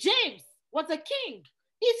 King James was a king.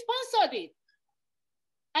 He sponsored it.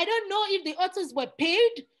 I don't know if the authors were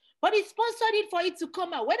paid, but he sponsored it for it to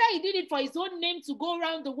come out. Whether he did it for his own name to go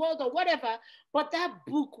around the world or whatever, but that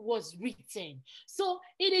book was written. So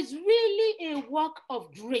it is really a work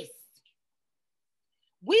of grace.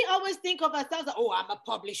 We always think of ourselves, oh, I'm a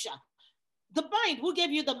publisher. The mind, who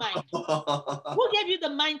gave you the mind? Who gave you the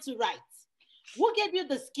mind to write? Who gave you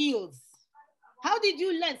the skills? How did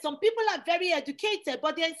you learn? Some people are very educated,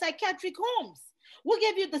 but they're in psychiatric homes. Who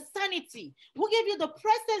gave you the sanity? Who gave you the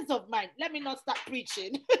presence of mind? Let me not start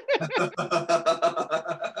preaching. Let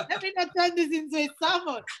me not turn this into a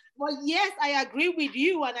sermon. But yes, I agree with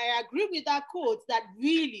you, and I agree with that quote that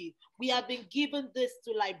really we have been given this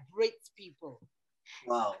to liberate people.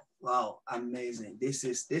 Wow, wow, amazing. This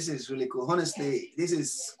is really cool. Honestly, this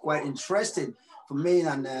is quite interesting for me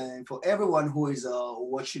and for everyone who is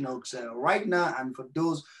watching us right now, and for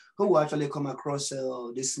those who will actually come across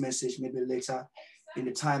this message maybe later in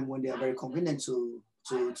the time when they are very convenient to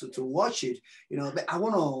watch it. But I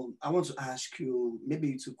want to ask you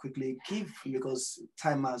maybe to quickly give, because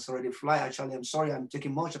time has already fly. Actually, I'm sorry, I'm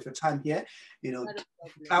taking much of your time here.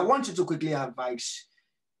 I want you to quickly advise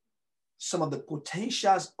some of the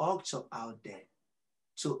potentials authors out there,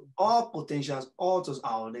 to all potentials authors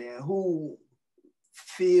out there who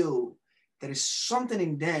feel there is something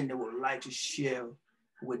in them they would like to share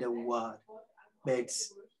with the world, but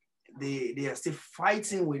they are still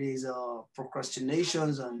fighting with these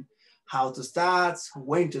procrastinations on how to start,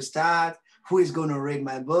 when to start, who is going to read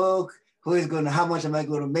my book, how much am I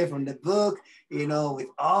going to make from the book, with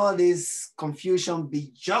all this confusion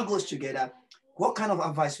be juggled together. What kind of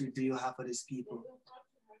advice do you have for these people?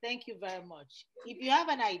 Thank you very much. If you have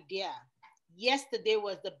an idea, yesterday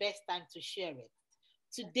was the best time to share it.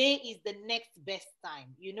 Today is the next best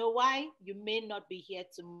time. You know why? You may not be here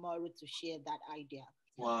tomorrow to share that idea.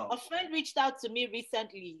 Wow. A friend reached out to me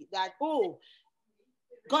recently that, oh,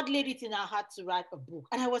 God laid it in her heart to write a book.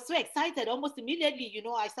 And I was so excited. Almost immediately,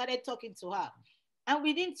 I started talking to her. And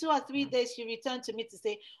within 2 or 3 days, she returned to me to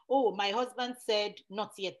say, oh, my husband said,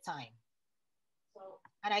 not yet time.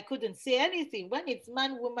 And I couldn't say anything. When it's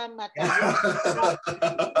man, woman matter, I'm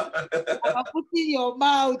putting your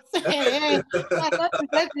mouth. I thought to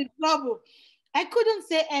get in trouble. I couldn't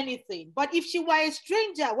say anything. But if she were a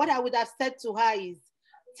stranger, what I would have said to her is,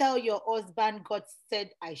 tell your husband God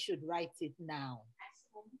said I should write it now,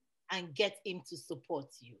 and get him to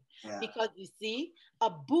support you. Yeah. Because you see,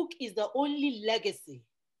 a book is the only legacy.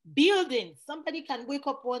 Building, somebody can wake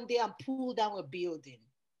up one day and pull down a building.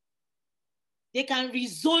 They can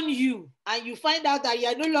rezone you, and you find out that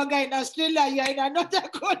you're no longer in Australia, you're in another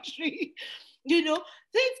country.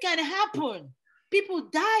 Things can happen. People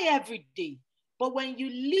die every day. But when you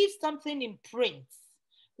leave something in print,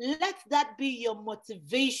 let that be your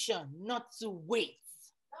motivation not to wait.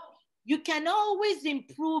 You can always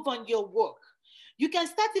improve on your work. You can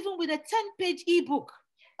start even with a 10-page ebook,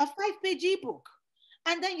 a 5-page ebook,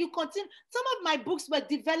 and then you continue. Some of my books were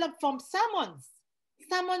developed from sermons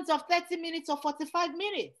of 30 minutes or 45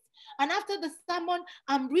 minutes. And after the sermon,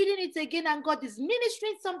 I'm reading it again, and God is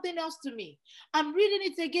ministering something else to me. I'm reading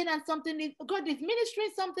it again, and God is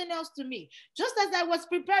ministering something else to me. Just as I was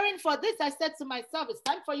preparing for this, I said to myself, it's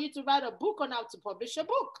time for you to write a book on how to publish a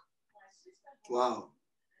book. Wow.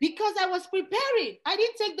 Because I was preparing. I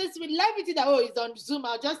didn't take this with levity that, it's on Zoom,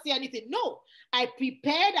 I'll just see anything. No, I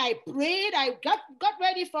prepared, I prayed, I got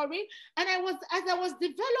ready for it. And as I was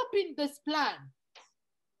developing this plan,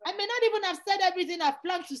 I may not even have said everything I've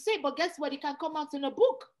planned to say, but guess what? It can come out in a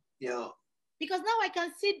book. Yeah. Because now I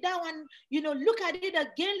can sit down and, look at it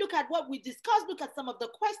again, look at what we discussed, look at some of the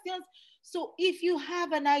questions. So if you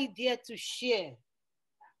have an idea to share,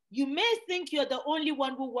 you may think you're the only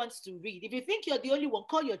one who wants to read. If you think you're the only one,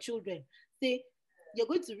 call your children. Say, you're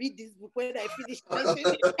going to read this book when I finish writing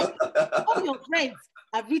it. All your friends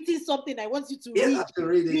have written something I want you to read. Have to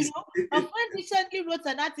read it. A friend recently wrote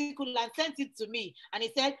an article and sent it to me, and he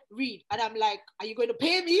said, read. And I'm like, are you going to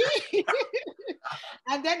pay me?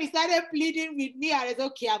 And then he started pleading with me, and I said,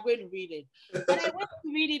 okay, I'm going to read it. And I went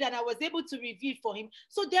to read it, and I was able to review it for him.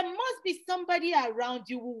 So there must be somebody around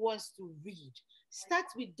you who wants to read. Start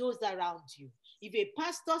with those around you. If a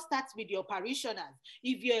pastor, starts with your parishioners.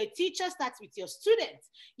 If you're a teacher, start with your students.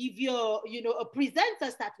 If you're, a presenter,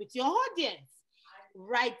 start with your audience.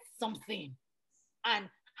 Write something and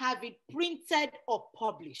have it printed or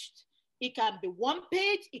published. It can be 1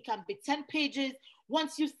 page, it can be 10 pages.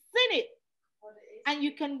 Once you've seen it and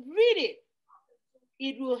you can read it,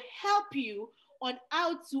 it will help you on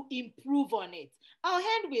how to improve on it. I'll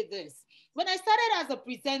end with this. When I started as a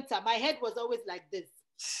presenter, my head was always like this.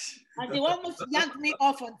 And they almost yanked me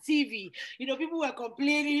off on TV. People were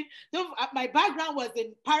complaining. My background was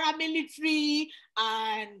in paramilitary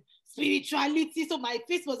and spirituality, so my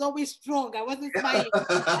face was always strong. I wasn't smiling.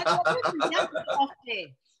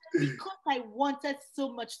 Because I wanted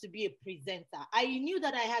so much to be a presenter. I knew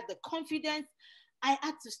that I had the confidence. I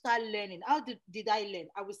had to start learning. How did I learn?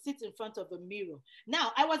 I would sit in front of a mirror.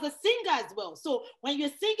 Now, I was a singer as well. So when you're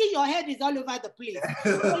singing, your head is all over the place.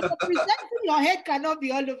 When you're presenting, your head cannot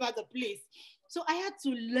be all over the place. So I had to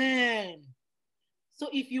learn. So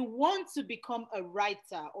if you want to become a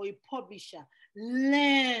writer or a publisher,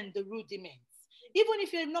 learn the rudiments. Even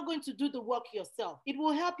if you're not going to do the work yourself, it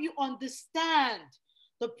will help you understand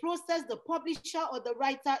the process the publisher or the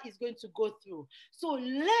writer is going to go through. So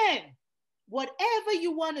learn. Whatever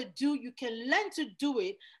you want to do, you can learn to do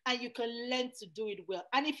it, and you can learn to do it well.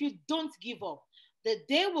 And if you don't give up, the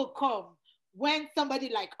day will come when somebody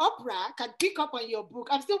like Oprah can pick up on your book.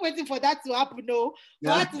 I'm still waiting for that to happen, no?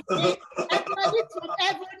 For her to say, Everybody from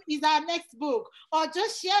Heaven is our next book, or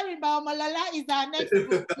Just Sharing by Omalala is our next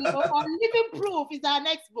book, or Living Proof is our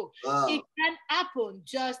next book. Wow. It can happen,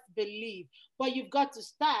 just believe. But you've got to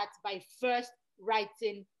start by first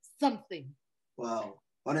writing something. Wow.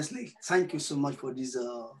 Honestly, thank you so much for this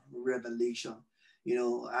revelation. You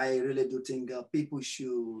know, I really do think people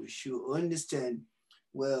should understand.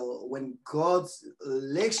 Well, when God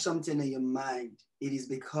lays something in your mind, it is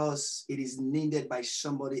because it is needed by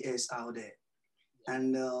somebody else out there.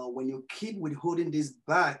 And when you keep withholding this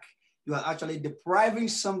back, you are actually depriving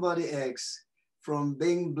somebody else from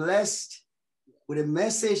being blessed with a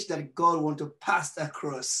message that God wants to pass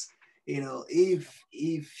across. You know, if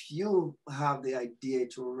you have the idea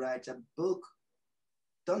to write a book,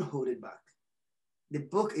 don't hold it back. The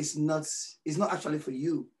book is not actually for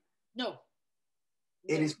you. No.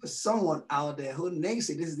 It is for someone out there who needs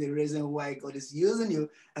it. This is the reason why God is using you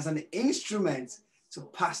as an instrument to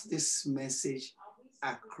pass this message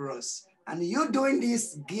across. And you doing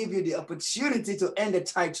this give you the opportunity to earn the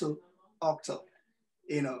title author.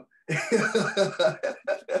 You know.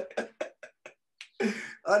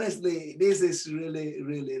 Honestly, this is really,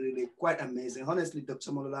 really, really quite amazing. Honestly,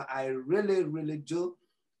 Dr. Omolola, I really, really do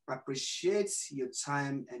appreciate your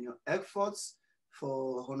time and your efforts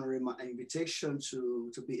for honoring my invitation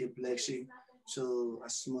to be a blessing to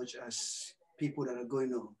as much as people that are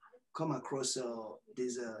going to come across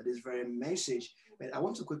this very message. But I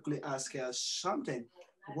want to quickly ask something.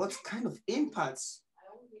 What kind of impacts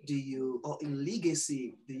do you, or in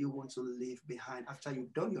legacy, do you want to leave behind after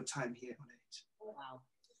you've done your time here on it? Wow.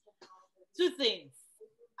 Two things.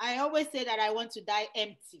 I always say that I want to die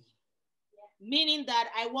empty, meaning that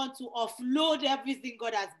I want to offload everything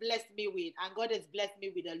God has blessed me with, and God has blessed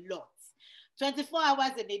me with a lot. 24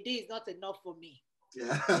 hours in a day is not enough for me.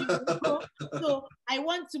 Yeah. So I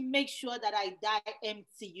want to make sure that I die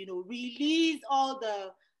empty, release all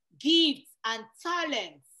the gifts and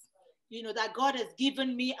talents that God has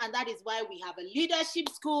given me. And that is why we have a leadership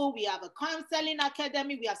school, we have a counseling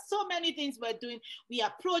academy, we have so many things we're doing. We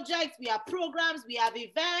have projects, we have programs, we have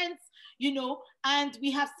events, and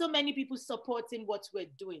we have so many people supporting what we're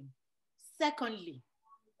doing. Secondly,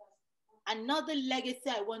 another legacy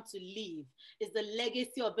I want to leave is the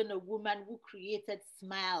legacy of being a woman who created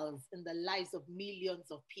smiles in the lives of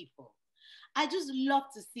millions of people. I just love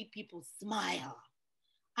to see people smile.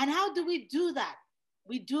 And how do we do that?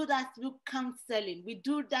 We do that through counseling. We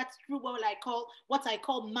do that through what I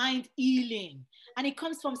call mind healing. And it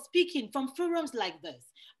comes from speaking from forums like this.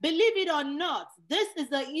 Believe it or not, this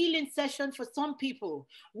is a healing session for some people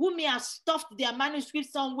who may have stuffed their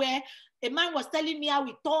manuscript somewhere. A man was telling me how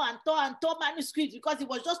he tore manuscripts because he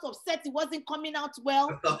was just upset it wasn't coming out well.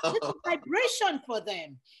 This is vibration for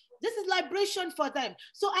them. This is liberation for them.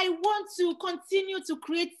 So I want to continue to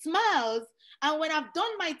create smiles. And when I've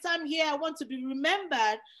done my time here, I want to be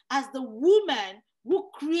remembered as the woman who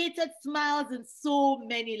created smiles in so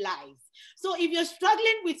many lives. So if you're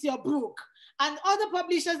struggling with your book and other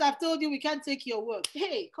publishers have told you we can't take your work,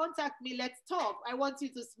 hey, contact me, let's talk. I want you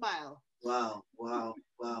to smile. Wow, wow,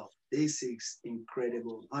 wow. This is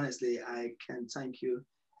incredible. Honestly, I can't thank you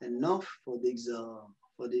enough for these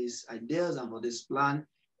ideas and for this plan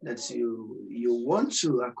that you want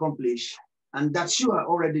to accomplish and that you are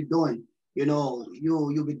already doing.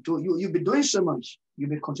 You'll be doing so much. You'll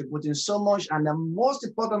be contributing so much, and then most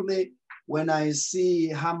importantly, when I see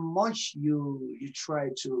how much you try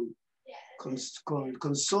to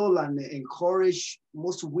console and encourage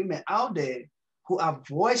most women out there who are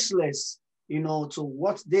voiceless, to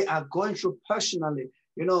what they are going through personally.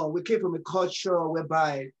 We came from a culture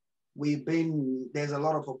whereby there's a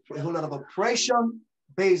whole lot of oppression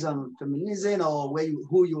based on feminism or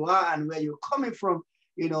who you are and where you're coming from,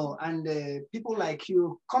 and people like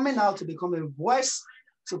you coming out to become a voice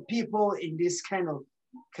to people in this kind of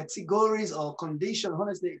categories or condition.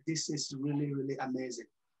 Honestly, this is really, really amazing.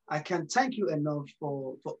 I can't thank you enough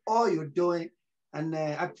for all you're doing. And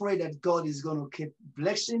I pray that God is going to keep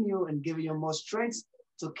blessing you and giving you more strength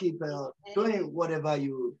to keep doing whatever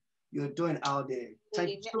you're doing out there. Thank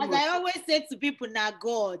you so As much. I always say to people, now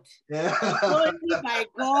God, Yeah. only by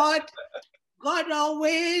God. God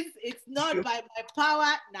always, it's not by my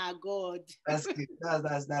power, now God. That's good.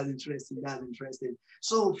 That's interesting. That's interesting.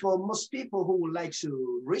 So for most people who would like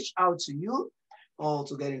to reach out to you or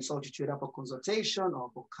to get in touch with you either for consultation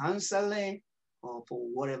or for counseling or for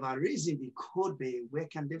whatever reason it could be, where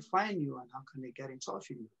can they find you and how can they get in touch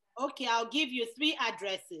with you? Okay, I'll give you three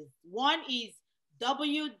addresses. One is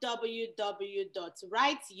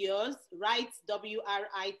www.writeyours, write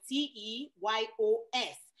WRITEYOS.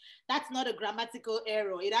 That's not a grammatical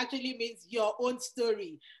error. It actually means your own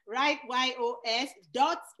story. Write YOS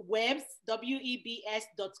dot webs,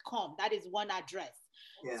 WEBS.com. That is one address.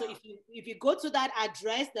 Yeah. So if you go to that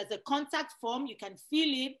address, there's a contact form. You can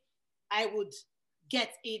fill it. I would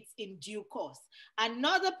get it in due course.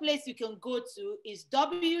 Another place you can go to is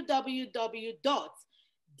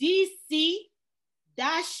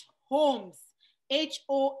www.dc-homes,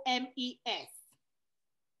 HOMES,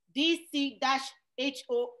 dc-homes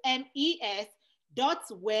dot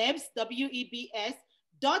webs, WEBS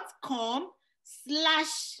 .com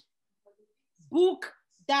 / book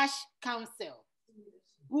counsel.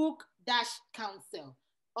 Book counsel.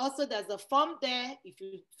 Also, there's a form there. If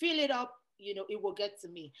you fill it up, it will get to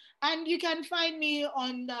me. And you can find me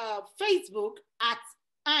on Facebook at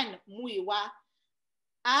Anne Muiwa,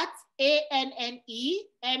 at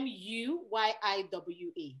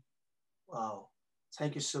ANNEMUYIWA. Wow.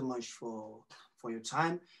 Thank you so much for your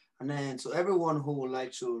time. And then to everyone who would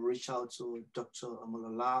like to reach out to Dr.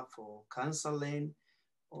 Omolola for counseling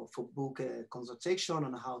or for book a consultation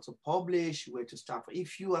on how to publish, where to start.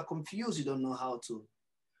 If you are confused, you don't know how to,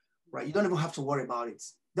 right? You don't even have to worry about it.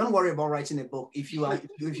 Don't worry about writing a book. If you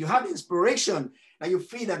have inspiration and you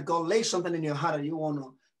feel that God lays something in your heart and you want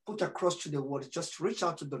to put across to the world, just reach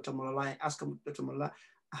out to Dr. Omolola and ask him, Dr. Omolola,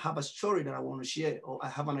 I have a story that I want to share, or I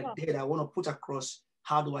have an idea that I want to put across.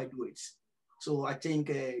 How do I do it? So I think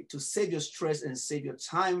to save your stress and save your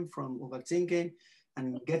time from overthinking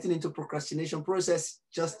and getting into procrastination process,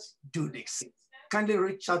 just do this. Kindly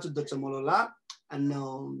reach out to Dr. Omolola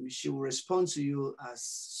and she will respond to you as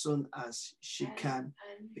soon as she can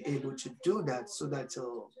be able to do that so that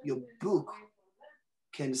your book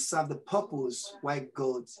can serve the purpose why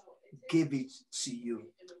God gave it to you.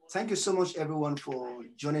 Thank you so much, everyone, for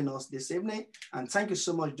joining us this evening. And thank you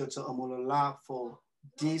so much, Dr. Omolola, for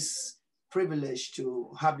this privilege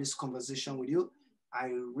to have this conversation with you.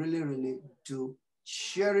 I really, really do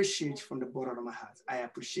cherish it from the bottom of my heart. I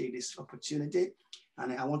appreciate this opportunity.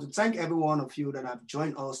 And I want to thank every one of you that have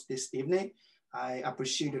joined us this evening. I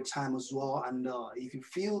appreciate your time as well. And if you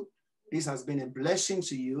feel this has been a blessing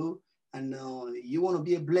to you and you want to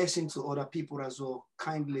be a blessing to other people as well,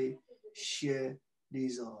 kindly share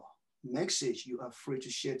this message. You are free to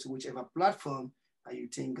share to whichever platform that you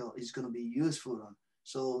think is going to be useful on.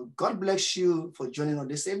 So God bless you for joining us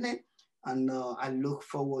this evening. And I look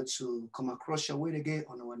forward to come across your way again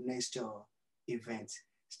on our next event.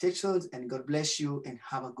 Stay tuned and God bless you and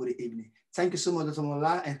have a good evening. Thank you so much, Dr.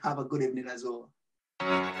 Omolola, and have a good evening as well.